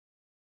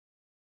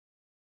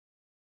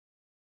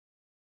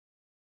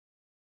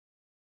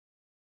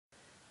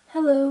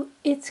Hello,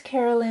 it's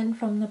Carolyn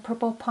from the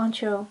Purple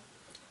Poncho.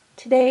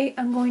 Today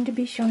I'm going to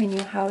be showing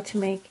you how to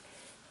make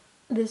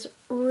this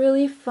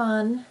really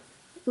fun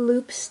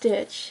loop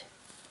stitch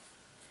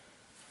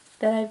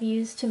that I've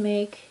used to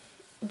make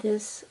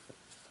this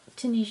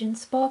Tunisian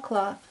spall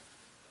cloth.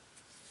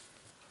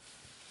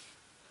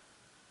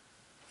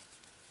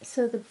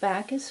 So the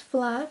back is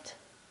flat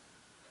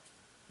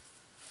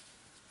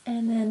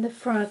and then the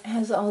front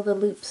has all the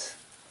loops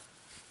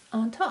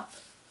on top.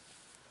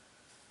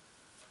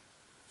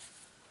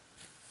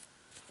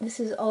 This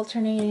is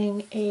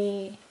alternating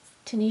a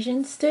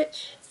Tunisian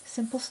stitch,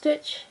 simple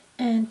stitch,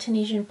 and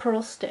Tunisian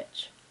purl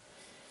stitch.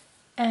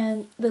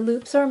 And the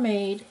loops are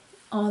made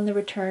on the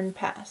return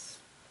pass.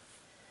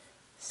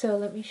 So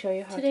let me show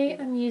you how Today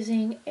I'm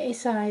using a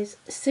size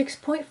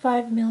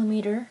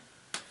 6.5mm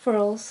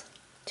furls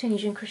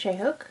Tunisian crochet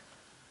hook.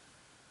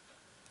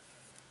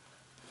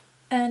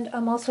 And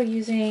I'm also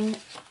using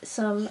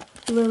some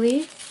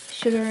Lily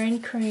Sugar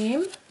and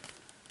Cream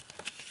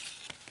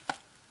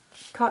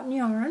cotton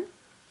yarn.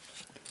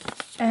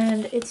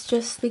 And it's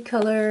just the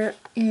color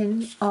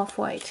in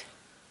Off-White.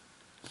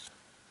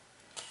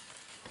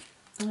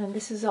 And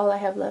this is all I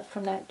have left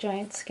from that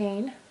giant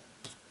skein.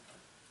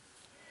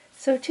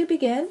 So to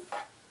begin,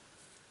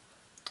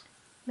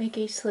 make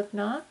a slip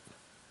knot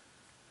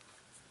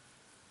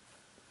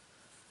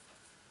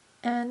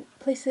and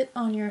place it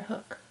on your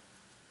hook.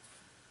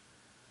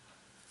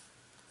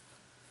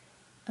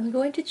 I'm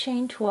going to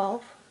chain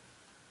 12.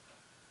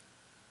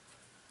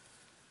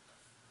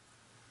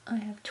 I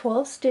have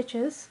 12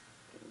 stitches.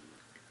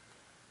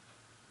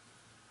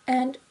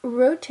 And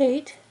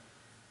rotate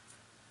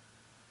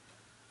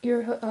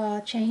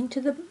your chain to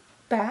the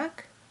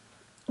back,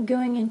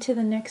 going into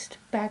the next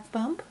back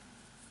bump.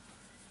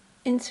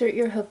 Insert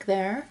your hook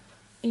there,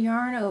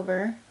 yarn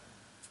over,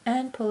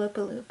 and pull up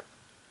a loop.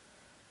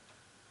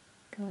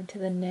 Go into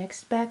the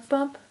next back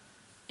bump,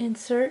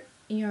 insert,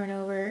 yarn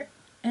over,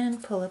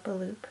 and pull up a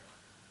loop.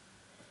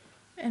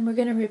 And we're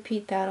going to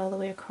repeat that all the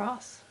way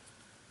across.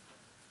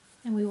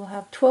 And we will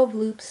have 12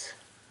 loops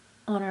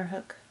on our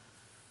hook.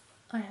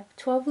 I have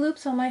 12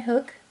 loops on my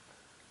hook,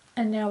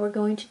 and now we're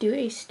going to do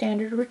a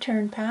standard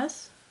return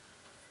pass.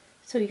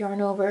 So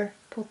yarn over,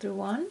 pull through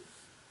 1,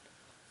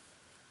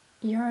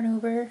 yarn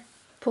over,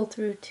 pull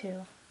through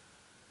 2,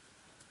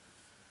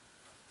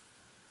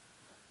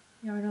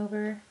 yarn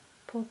over,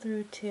 pull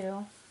through 2,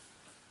 and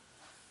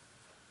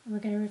we're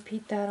going to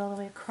repeat that all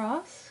the way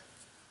across.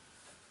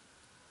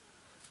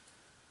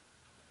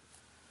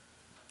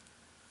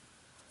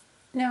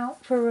 Now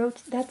for row,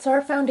 that's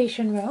our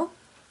foundation row.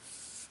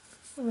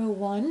 Row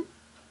 1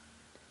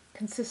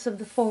 consists of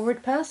the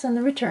forward pass and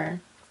the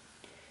return.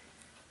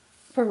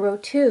 For row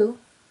 2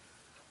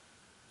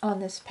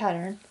 on this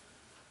pattern,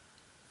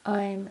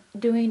 I'm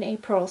doing a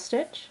purl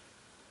stitch.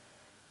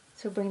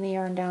 So bring the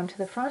yarn down to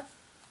the front,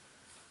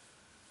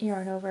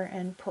 yarn over,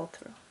 and pull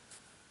through.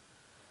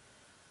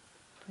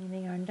 Bring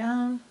the yarn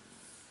down,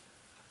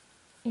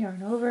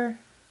 yarn over,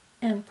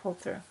 and pull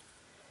through.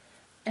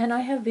 And I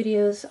have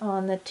videos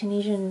on the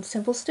Tunisian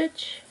simple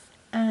stitch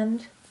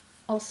and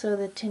also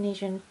the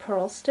Tunisian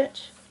purl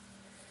stitch.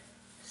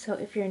 So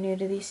if you're new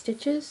to these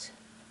stitches,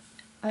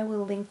 I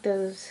will link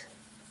those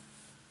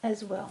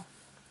as well.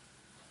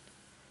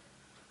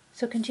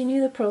 So continue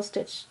the purl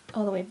stitch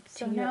all the way to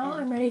your end. So now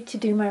I'm ready to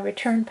do my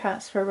return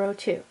pass for row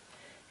 2.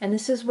 And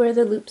this is where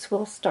the loops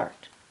will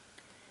start.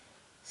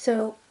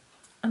 So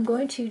I'm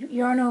going to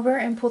yarn over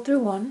and pull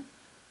through 1,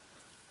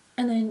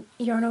 and then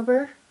yarn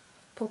over,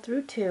 pull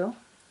through 2,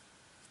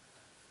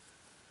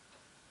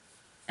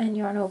 and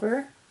yarn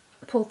over,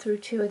 pull through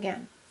 2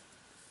 again.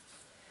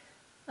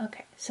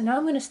 Okay, so now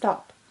I'm going to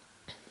stop,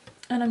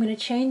 and I'm going to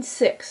chain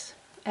 6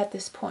 at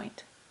this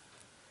point.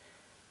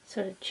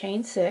 So to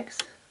chain 6,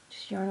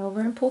 just yarn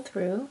over and pull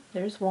through.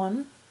 There's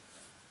 1,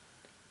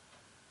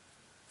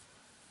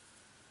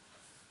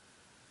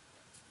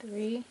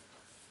 3,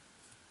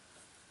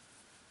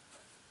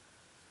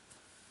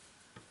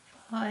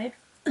 5,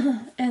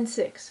 and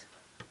 6.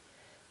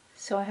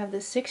 So I have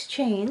the 6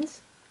 chains.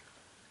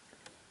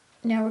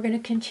 Now we're going to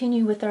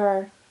continue with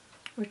our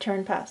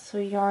return pass. So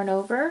yarn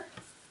over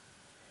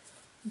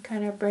and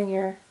kind of bring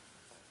your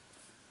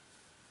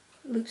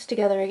loops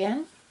together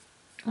again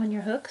on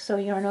your hook. So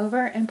yarn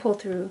over and pull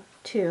through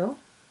 2,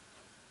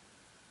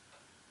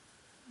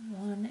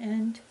 1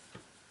 and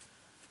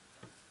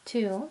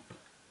 2,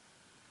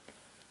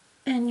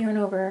 and yarn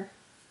over,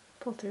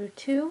 pull through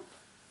 2,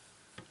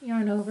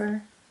 yarn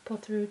over, pull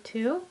through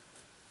 2,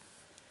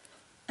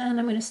 and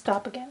I'm going to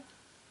stop again.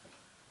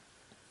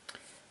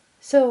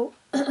 So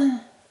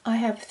I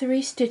have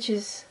 3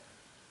 stitches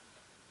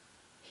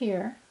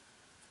here.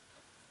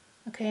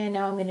 Okay, and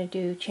now I'm going to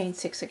do chain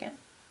 6 again.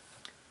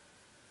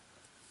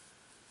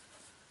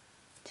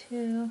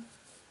 2,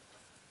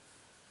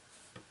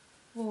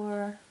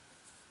 4,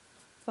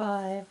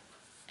 5,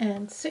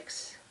 and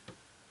 6.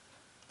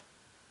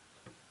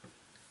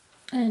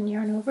 And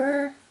yarn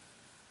over,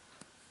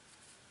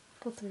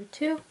 pull through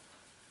 2,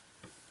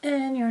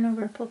 and yarn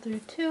over, pull through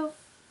 2,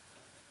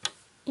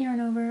 yarn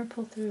over,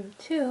 pull through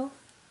 2,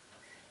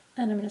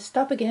 And I'm going to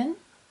stop again,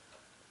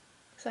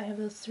 because I have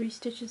those 3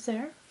 stitches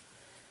there,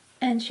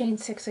 and chain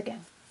 6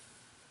 again.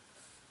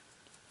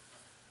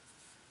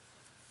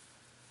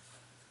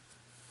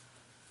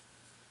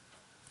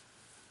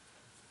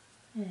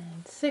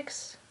 And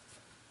 6,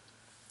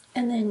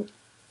 and then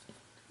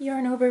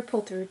yarn over,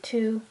 pull through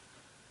 2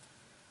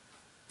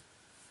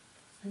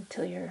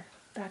 until you're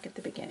back at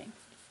the beginning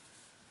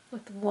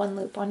with 1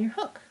 loop on your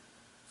hook.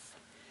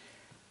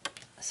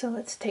 So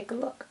let's take a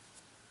look.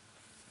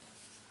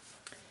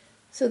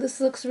 So this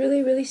looks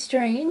really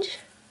strange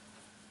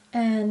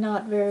and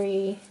not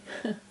very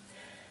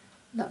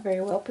not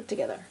very well put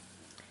together.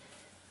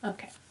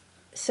 Okay,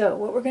 so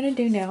what we're going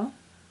to do now,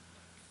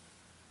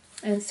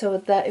 and so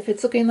that if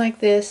it's looking like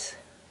this,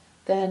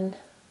 then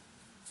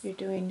you're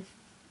doing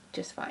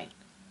just fine.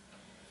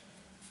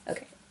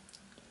 Okay,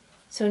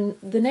 so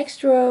the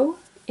next row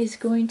is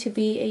going to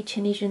be a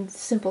Tunisian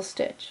simple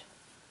stitch.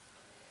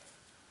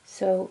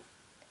 So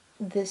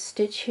this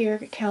stitch here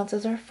counts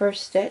as our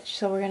first stitch,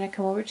 so we're going to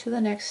come over to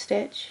the next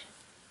stitch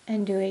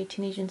and do a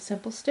Tunisian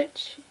simple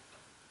stitch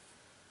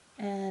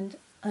and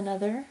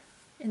another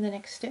in the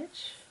next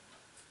stitch,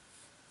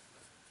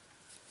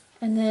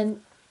 and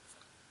then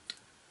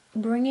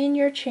bring in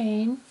your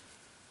chain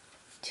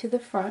to the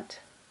front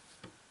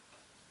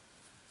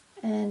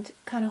and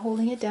kind of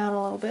holding it down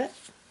a little bit,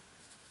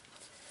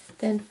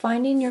 then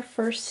finding your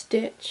first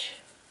stitch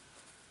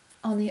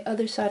on the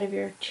other side of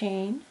your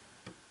chain,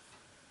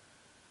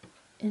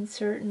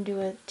 insert and do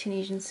a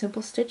Tunisian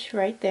simple stitch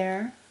right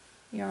there,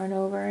 yarn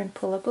over and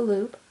pull up a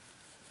loop,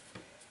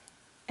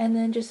 and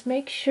then just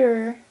make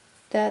sure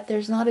that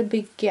there's not a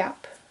big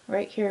gap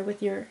right here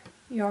with your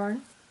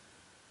yarn.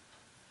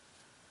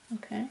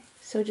 Okay,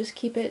 so just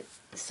keep it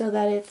so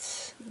that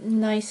it's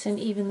nice and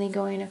evenly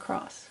going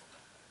across.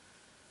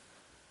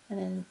 And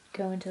then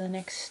go into the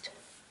next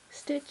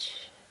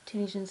stitch,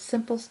 Tunisian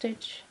simple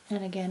stitch,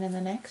 and again in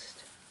the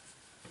next.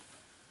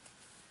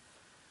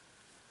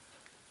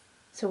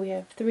 So we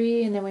have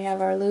 3, and then we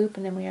have our loop,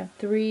 and then we have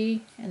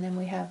 3, and then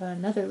we have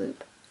another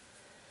loop.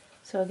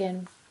 So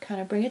again, kind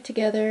of bring it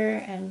together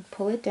and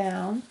pull it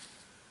down.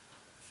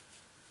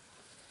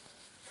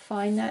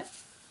 Find that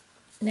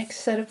next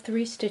set of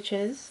 3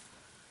 stitches,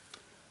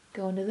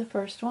 go into the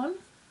first one,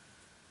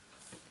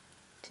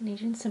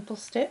 Tunisian simple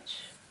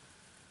stitch,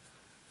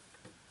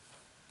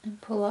 and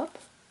pull up,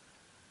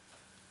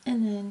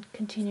 and then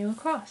continue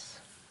across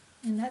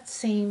in that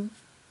same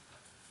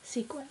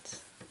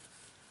sequence.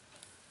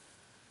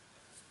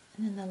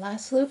 And then the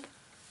last loop,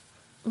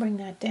 bring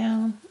that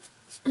down,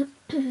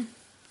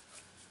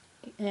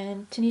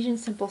 and Tunisian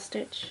simple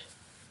stitch.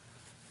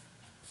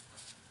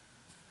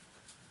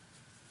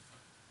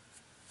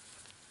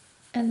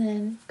 And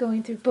then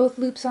going through both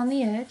loops on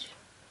the edge,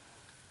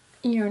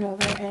 yarn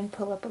over and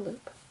pull up a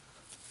loop.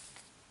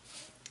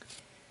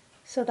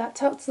 So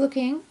that's how it's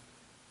looking.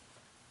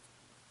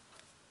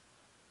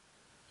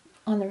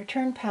 On the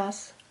return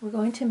pass, we're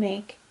going to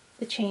make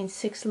the chain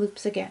 6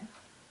 loops again.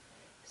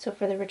 So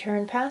for the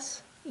return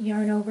pass,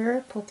 yarn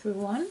over, pull through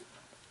 1,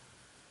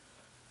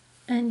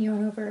 and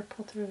yarn over,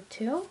 pull through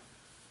 2,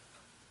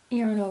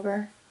 yarn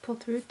over, pull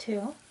through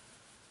 2,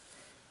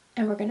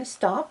 and we're going to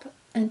stop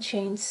and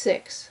chain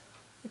 6.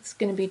 It's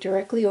going to be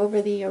directly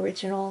over the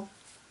original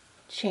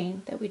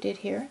chain that we did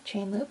here,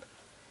 chain loop.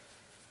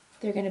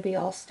 They're going to be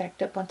all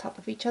stacked up on top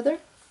of each other.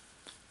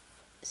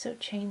 So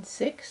chain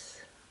 6,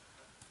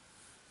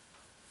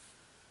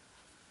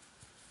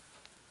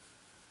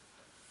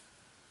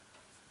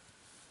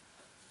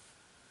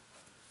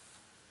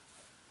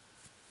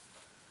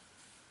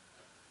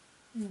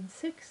 and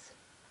 6,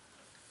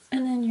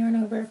 and then yarn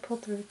over, pull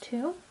through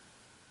 2,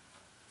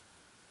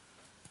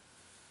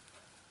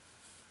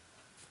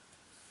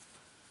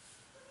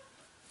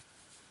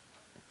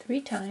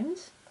 three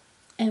times,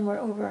 and we're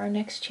over our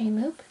next chain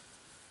loop.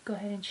 Go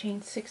ahead and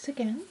chain 6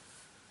 again,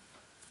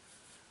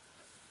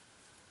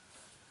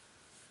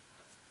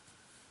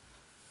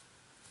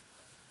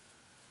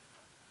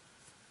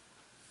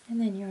 and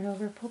then yarn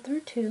over, pull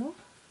through 2,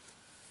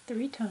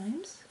 3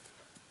 times,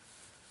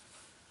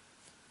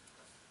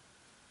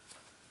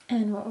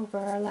 and we're over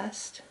our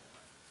last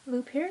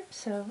loop here,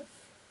 so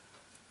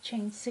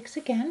chain 6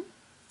 again,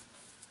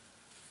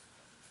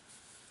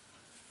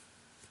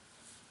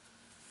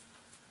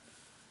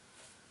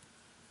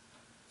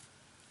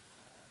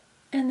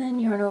 and then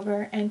yarn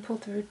over and pull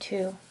through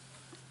 2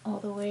 all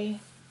the way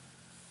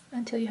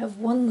until you have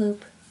 1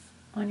 loop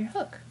on your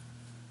hook.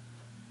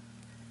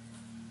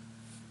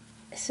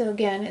 So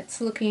again,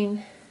 it's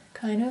looking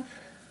kind of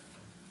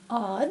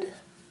odd.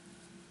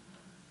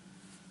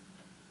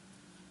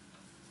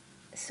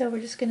 So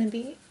we're just going to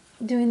be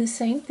doing the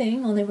same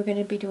thing, only we're going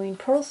to be doing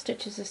purl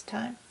stitches this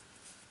time.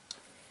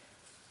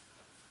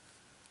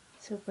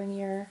 So bring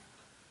your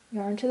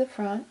yarn to the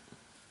front,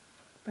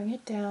 bring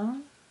it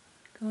down,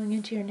 going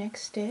into your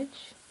next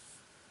stitch.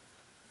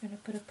 You're going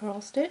to put a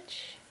purl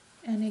stitch,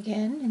 and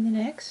again in the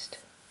next,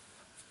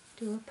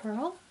 do a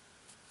purl.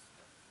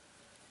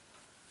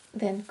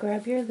 Then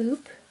grab your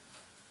loop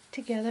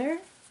together,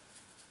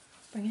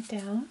 bring it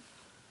down,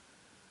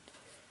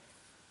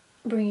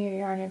 bring your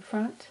yarn in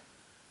front,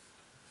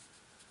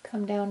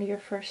 come down to your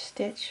first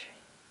stitch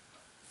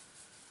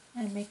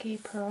and make a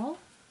purl.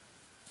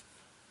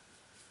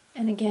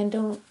 And again,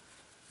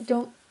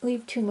 don't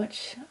leave too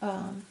much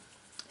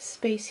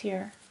space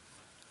here.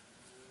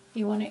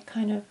 You want it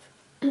kind of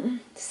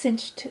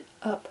cinched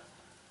up.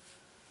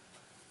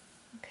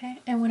 Okay,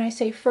 and when I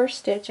say first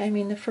stitch, I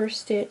mean the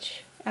first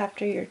stitch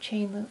after your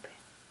chain loop.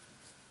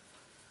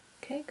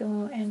 Okay,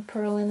 go and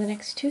purl in the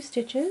next 2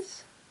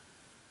 stitches.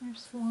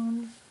 There's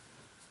 1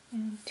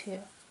 and 2.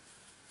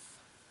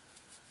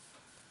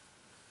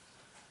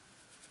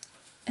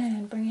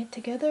 And bring it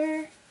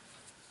together,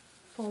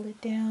 fold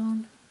it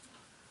down,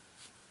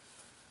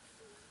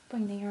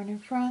 bring the yarn in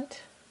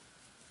front,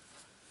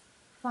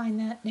 find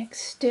that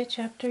next stitch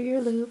after your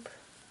loop,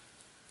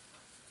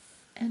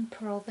 and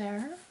purl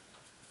there,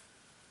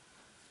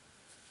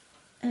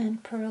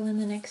 and purl in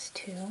the next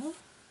 2.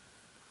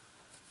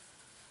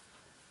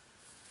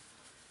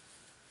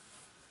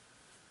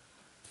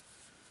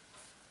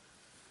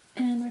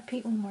 And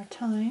repeat one more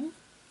time.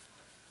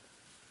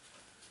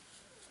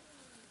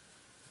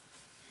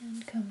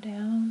 And come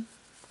down,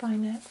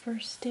 find that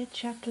first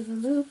stitch after the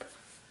loop.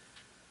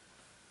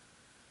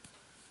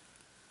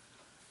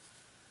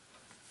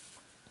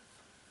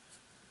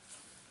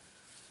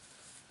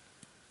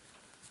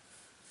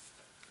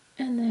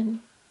 And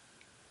then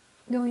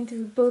going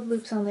through both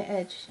loops on the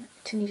edge,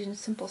 Tunisian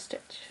simple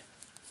stitch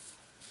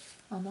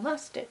on the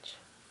last stitch.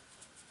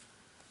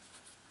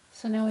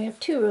 So now we have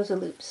 2 rows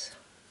of loops,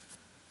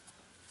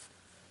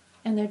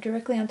 and they're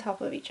directly on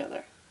top of each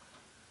other.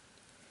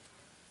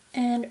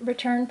 And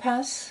return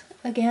pass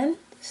again,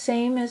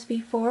 same as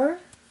before.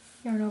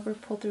 Yarn over,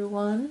 pull through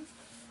 1,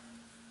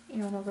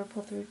 yarn over,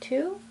 pull through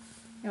 2,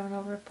 yarn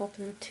over, pull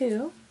through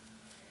 2,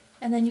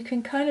 and then you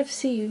can kind of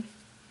see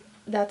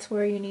that's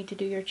where you need to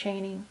do your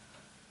chaining,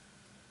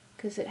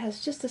 because it has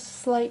just a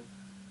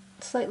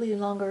slightly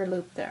longer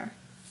loop there.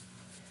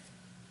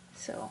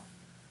 So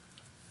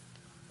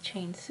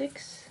chain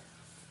 6,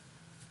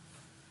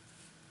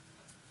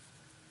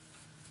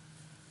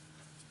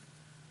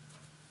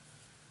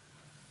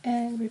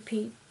 and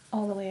repeat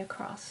all the way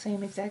across,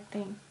 same exact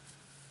thing.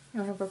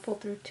 Yarn over, pull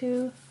through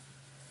 2,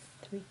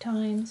 3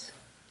 times,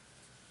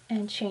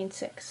 and chain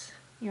 6.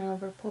 Yarn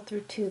over, pull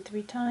through 2,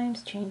 3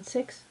 times, chain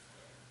 6,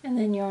 and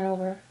then yarn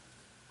over,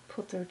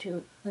 pull through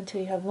 2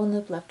 until you have 1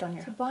 loop left on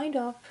your hook. To bind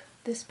up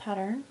this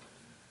pattern,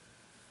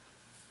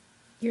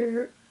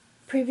 your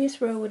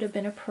previous row would have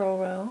been a purl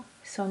row,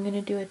 so I'm going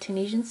to do a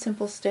Tunisian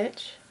simple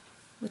stitch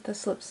with a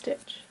slip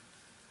stitch.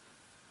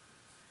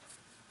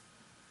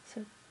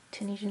 So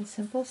Tunisian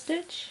simple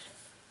stitch,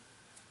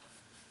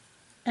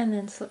 and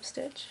then slip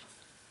stitch,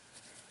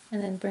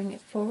 and then bring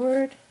it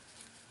forward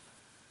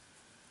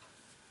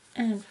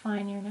and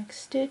find your next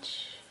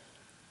stitch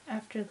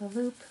after the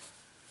loop,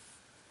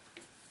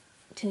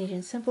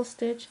 Tunisian simple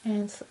stitch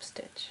and slip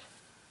stitch.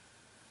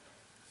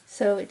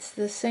 So it's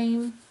the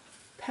same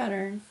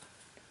pattern,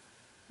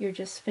 you're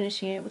just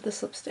finishing it with a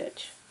slip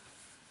stitch.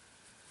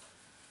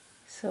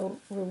 So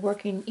we're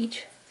working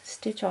each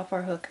stitch off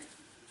our hook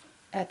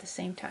at the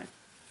same time,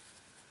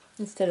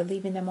 instead of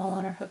leaving them all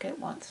on our hook at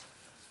once.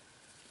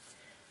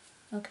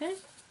 Okay,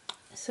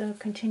 so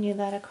continue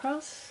that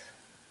across.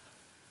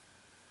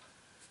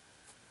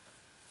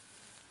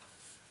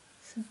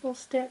 Simple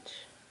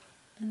stitch,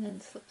 and then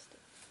slip stitch.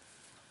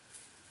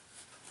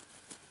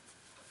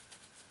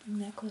 Bring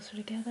that closer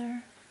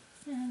together,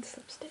 and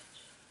slip stitch.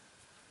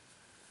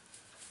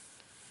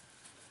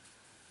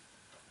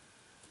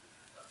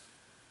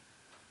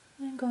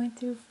 And going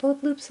through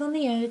both loops on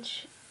the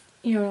edge,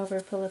 yarn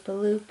over, pull up a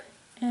loop,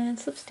 and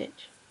slip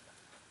stitch.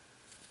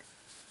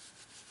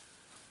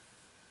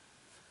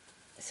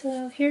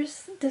 So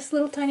here's this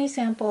little tiny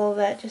sample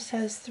that just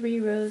has 3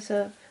 rows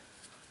of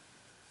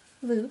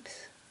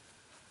loops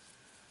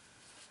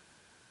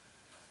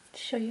to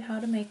show you how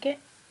to make it.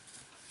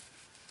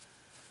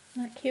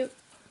 Isn't that cute?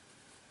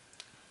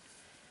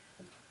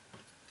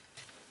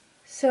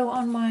 So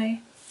on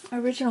my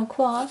original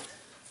cloth,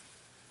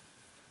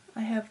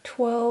 I have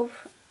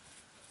 12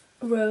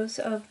 rows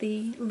of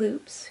the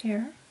loops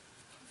here.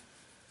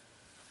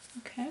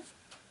 Okay.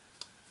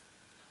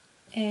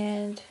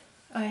 And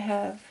I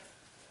have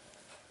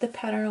the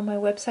pattern on my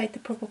website,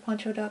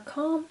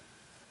 thepurpleponcho.com.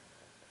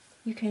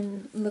 You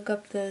can look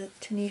up the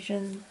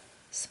Tunisian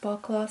spa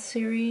cloth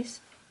series.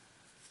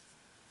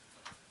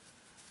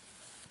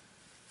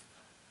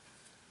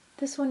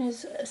 This one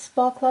is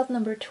spa cloth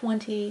number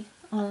 20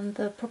 on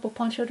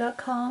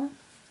thepurpleponcho.com,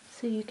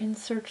 so you can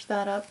search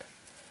that up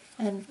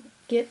and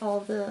get all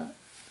the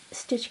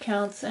stitch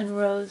counts and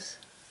rows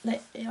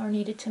that are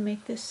needed to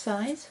make this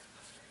size.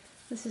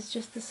 This is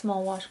just the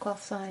small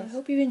washcloth size. So I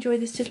hope you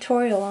enjoyed this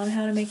tutorial on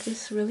how to make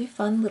this really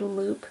fun little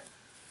loop.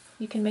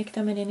 You can make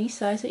them in any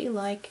size that you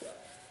like,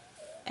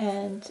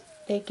 and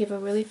they give a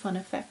really fun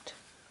effect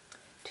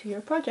to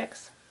your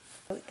projects.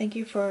 So thank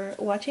you for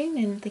watching,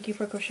 and thank you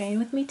for crocheting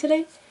with me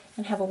today,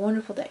 and have a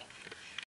wonderful day.